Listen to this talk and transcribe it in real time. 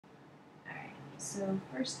So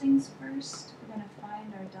first things first, we're going to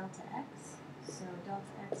find our delta x. So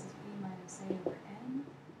delta x is b minus a over n.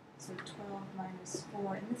 So 12 minus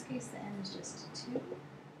 4. In this case, the n is just 2.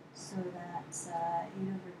 So that's 8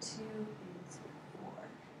 over 2 is 4.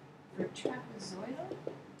 For trapezoidal,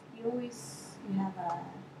 you have a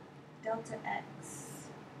delta x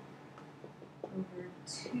over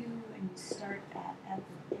 2, and you start at f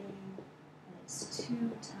of a, and it's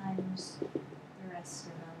 2 times the rest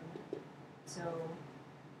of them. So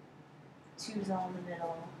 2 is all in the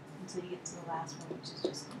middle until you get to the last one, which is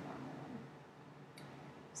just the normal one.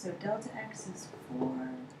 So delta x is 4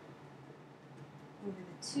 over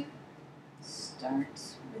the 2. Start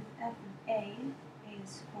with f of a. A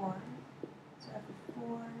is 4. So f of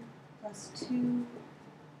 4 plus 2.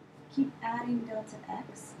 Keep adding delta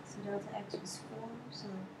x. So delta x was 4. So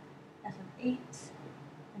f of 8.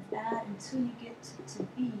 And add until you get to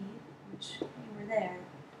b, which you were there.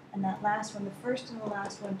 And that last one, the first and the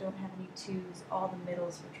last one don't have any 2's. All the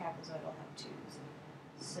middles for trapezoidal have 2's.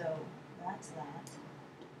 So that's that.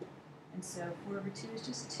 And so 4 over 2 is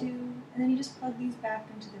just 2. And then you just plug these back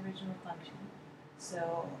into the original function.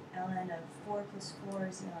 So ln of 4 plus 4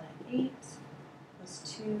 is ln of 8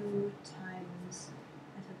 plus 2 times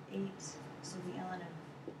f of 8. So the ln of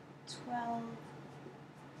 12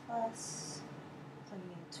 plus,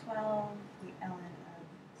 plugging in 12, the ln of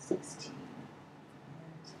 16.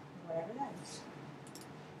 Whatever that is.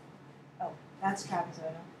 Oh, that's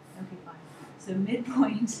trapezoidal. Okay, fine. So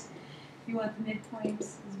midpoint, if you want the midpoint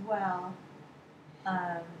as well,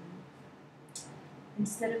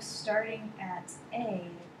 instead of starting at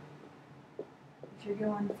A, if you're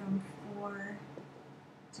going from 4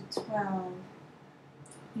 to 12,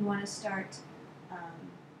 you want to start at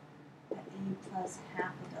A plus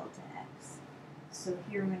half of delta x. So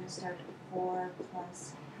here we're going to start at 4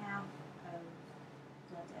 plus half of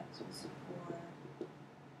delta x was 4,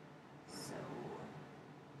 so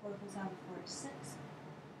 4 plus half of 4 is 6.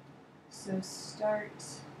 So start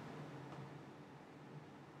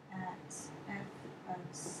at f of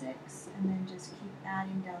 6, and then just keep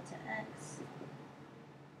adding delta x.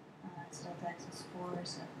 So delta x is 4,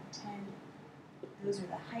 so f of 10. Those are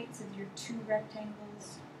the heights of your two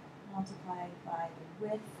rectangles multiplied by the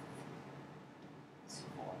width is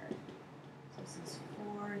 4. So this is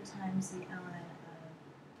 4 times the ln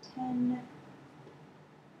 10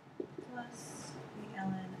 plus